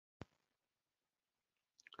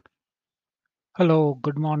Hello,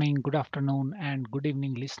 good morning, good afternoon, and good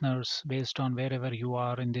evening, listeners, based on wherever you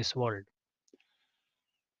are in this world.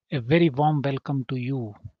 A very warm welcome to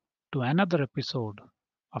you to another episode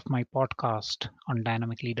of my podcast on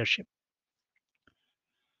dynamic leadership.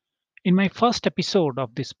 In my first episode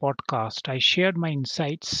of this podcast, I shared my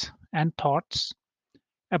insights and thoughts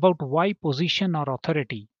about why position or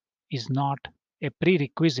authority is not a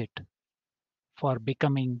prerequisite for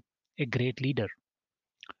becoming a great leader.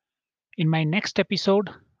 In my next episode,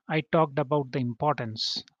 I talked about the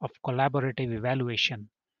importance of collaborative evaluation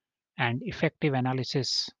and effective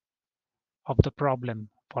analysis of the problem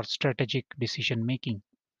for strategic decision making.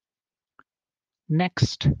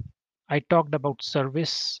 Next, I talked about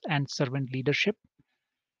service and servant leadership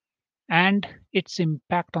and its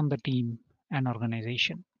impact on the team and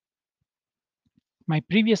organization. My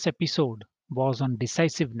previous episode was on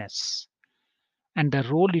decisiveness and the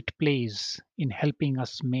role it plays in helping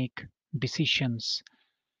us make decisions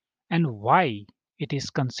and why it is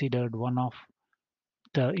considered one of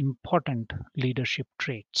the important leadership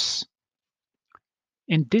traits.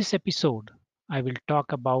 In this episode, I will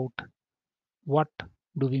talk about what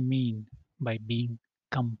do we mean by being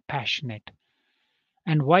compassionate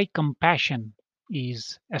and why compassion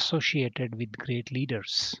is associated with great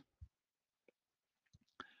leaders.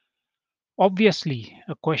 Obviously,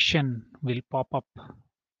 a question will pop up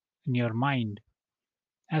in your mind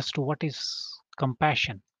as to what is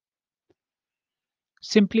compassion.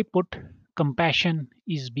 Simply put, compassion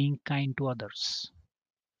is being kind to others,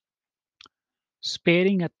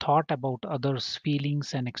 sparing a thought about others'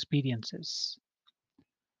 feelings and experiences.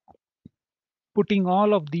 Putting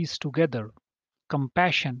all of these together,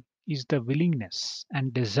 compassion is the willingness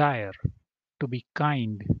and desire to be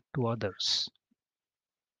kind to others.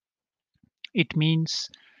 It means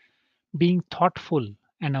being thoughtful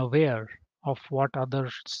and aware of what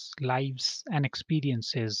others' lives and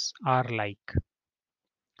experiences are like.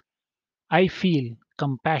 I feel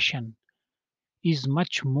compassion is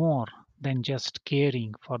much more than just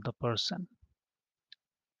caring for the person.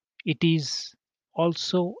 It is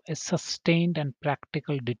also a sustained and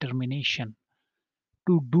practical determination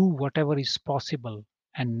to do whatever is possible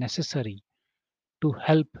and necessary to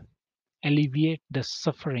help alleviate the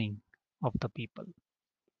suffering of the people.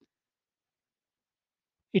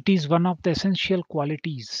 It is one of the essential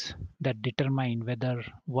qualities that determine whether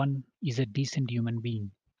one is a decent human being.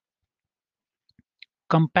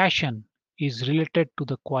 Compassion is related to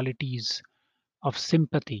the qualities of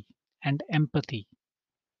sympathy and empathy,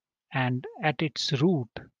 and at its root,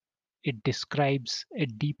 it describes a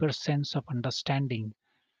deeper sense of understanding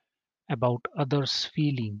about others'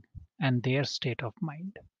 feeling and their state of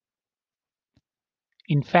mind.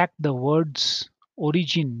 In fact, the word's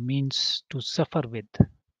origin means to suffer with.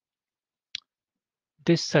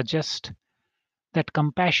 This suggests that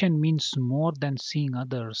compassion means more than seeing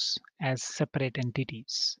others as separate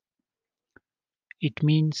entities. It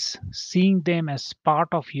means seeing them as part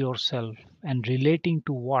of yourself and relating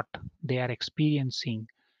to what they are experiencing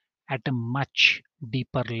at a much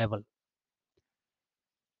deeper level.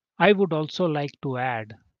 I would also like to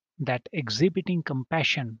add that exhibiting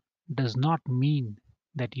compassion does not mean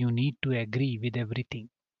that you need to agree with everything.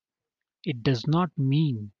 It does not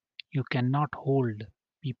mean you cannot hold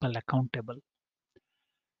people accountable.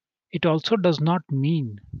 It also does not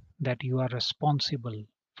mean that you are responsible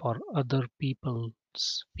for other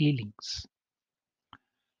people's feelings.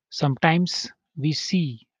 Sometimes we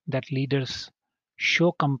see that leaders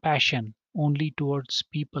show compassion only towards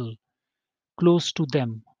people close to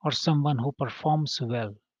them or someone who performs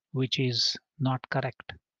well, which is not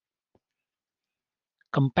correct.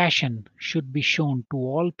 Compassion should be shown to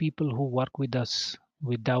all people who work with us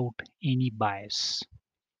without any bias.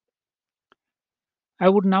 I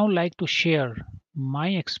would now like to share my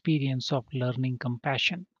experience of learning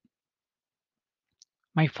compassion.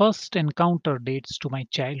 My first encounter dates to my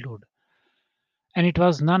childhood, and it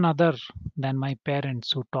was none other than my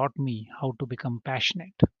parents who taught me how to be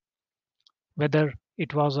compassionate. Whether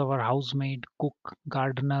it was our housemaid, cook,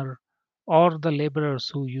 gardener, or the laborers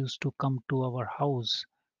who used to come to our house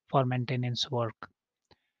for maintenance work,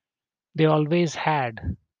 they always had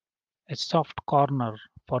a soft corner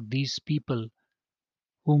for these people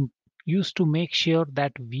who used to make sure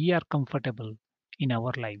that we are comfortable in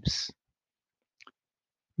our lives.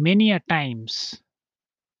 Many a times,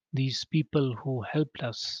 these people who helped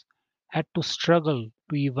us had to struggle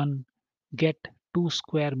to even get two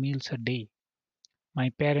square meals a day. My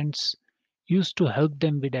parents used to help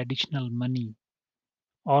them with additional money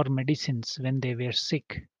or medicines when they were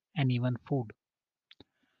sick and even food.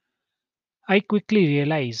 I quickly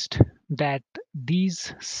realized that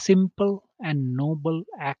these simple and noble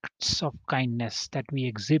acts of kindness that we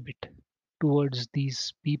exhibit towards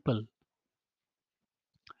these people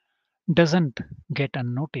doesn't get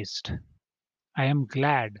unnoticed. I am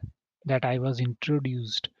glad that I was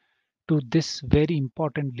introduced to this very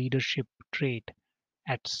important leadership trait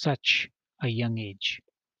at such a young age.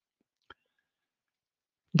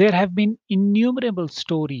 There have been innumerable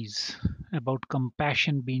stories about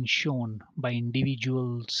compassion being shown by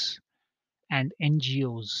individuals and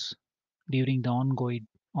NGOs during the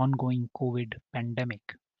ongoing COVID pandemic.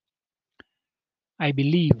 I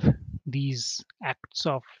believe these acts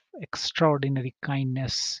of extraordinary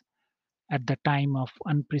kindness at the time of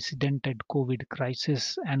unprecedented COVID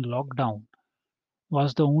crisis and lockdown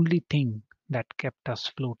was the only thing that kept us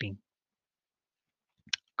floating.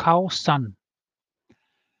 Khao San,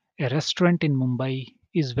 a restaurant in Mumbai,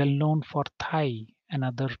 is well known for Thai and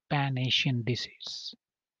other Pan Asian dishes.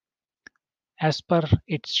 As per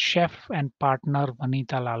its chef and partner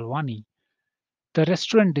Vanita Lalwani, the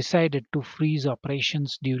restaurant decided to freeze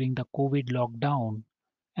operations during the COVID lockdown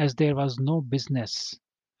as there was no business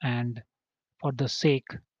and for the sake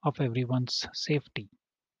of everyone's safety.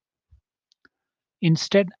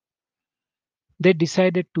 Instead, they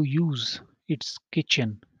decided to use its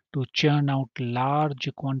kitchen to churn out large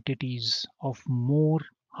quantities of more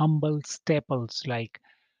humble staples like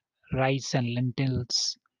rice and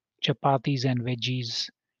lentils, chapatis and veggies,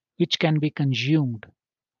 which can be consumed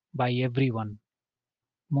by everyone,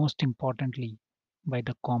 most importantly, by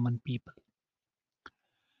the common people.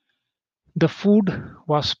 The food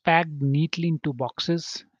was packed neatly into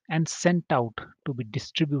boxes and sent out to be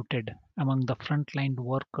distributed among the frontline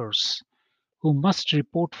workers who must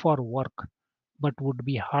report for work but would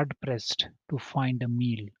be hard pressed to find a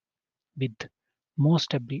meal, with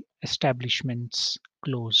most establishments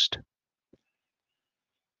closed.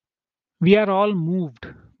 We are all moved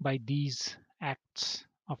by these acts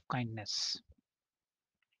of kindness.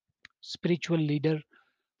 Spiritual leader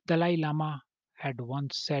Dalai Lama had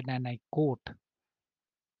once said, and I quote,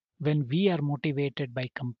 when we are motivated by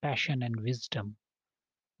compassion and wisdom,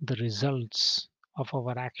 the results of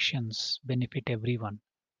our actions benefit everyone,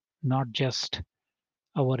 not just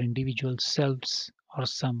our individual selves or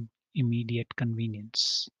some immediate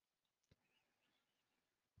convenience.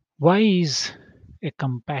 Why is a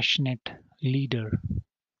compassionate leader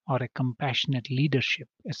or a compassionate leadership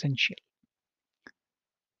essential?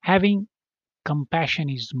 Having compassion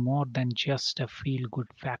is more than just a feel good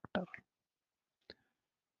factor,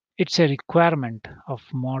 it's a requirement of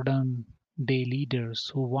modern day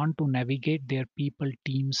leaders who want to navigate their people,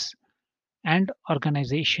 teams, and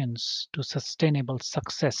organizations to sustainable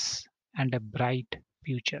success and a bright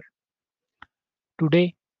future.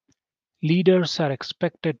 Today, leaders are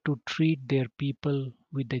expected to treat their people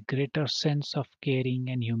with a greater sense of caring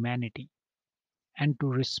and humanity, and to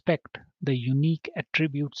respect the unique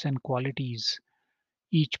attributes and qualities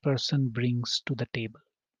each person brings to the table.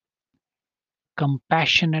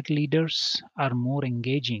 Compassionate leaders are more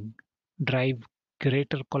engaging, drive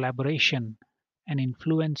greater collaboration, and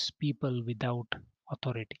influence people without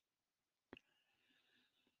authority.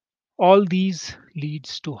 All these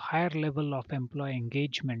leads to higher level of employee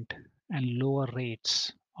engagement and lower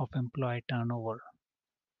rates of employee turnover.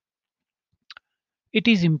 It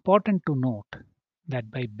is important to note that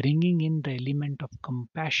by bringing in the element of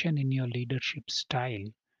compassion in your leadership style,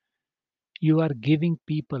 you are giving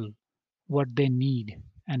people what they need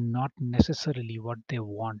and not necessarily what they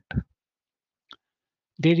want.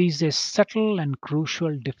 There is a subtle and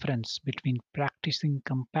crucial difference between practicing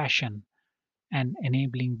compassion and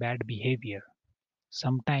enabling bad behavior.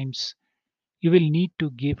 Sometimes you will need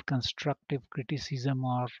to give constructive criticism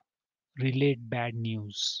or relate bad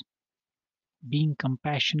news. Being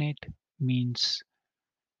compassionate means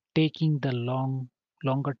taking the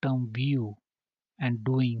longer term view and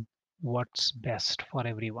doing what's best for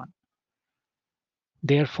everyone.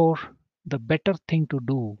 Therefore, the better thing to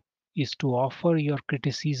do is to offer your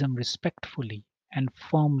criticism respectfully and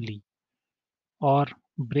firmly, or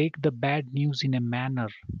break the bad news in a manner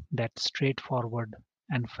that's straightforward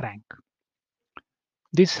and frank.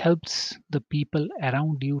 This helps the people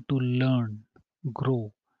around you to learn,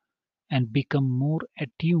 grow, and become more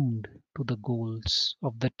attuned to the goals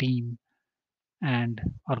of the team and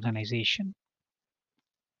organization.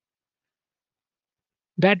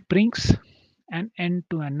 That brings an end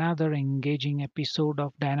to another engaging episode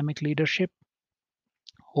of Dynamic Leadership.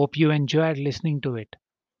 Hope you enjoyed listening to it.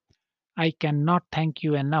 I cannot thank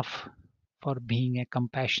you enough for being a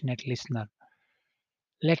compassionate listener.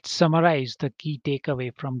 Let's summarize the key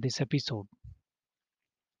takeaway from this episode.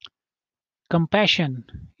 Compassion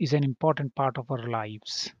is an important part of our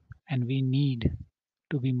lives, and we need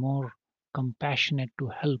to be more compassionate to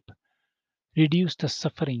help reduce the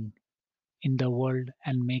suffering in the world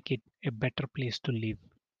and make it a better place to live.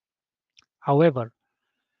 However,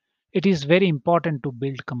 it is very important to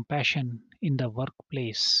build compassion in the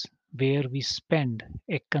workplace where we spend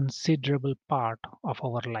a considerable part of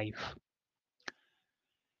our life.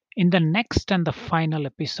 In the next and the final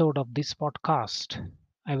episode of this podcast,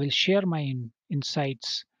 I will share my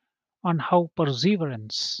insights on how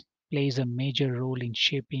perseverance plays a major role in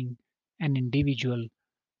shaping an individual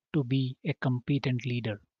to be a competent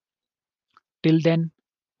leader. Till then,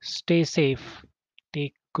 stay safe,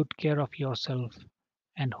 take good care of yourself,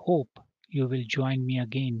 and hope you will join me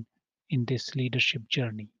again in this leadership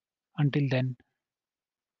journey. Until then,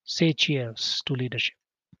 say cheers to leadership.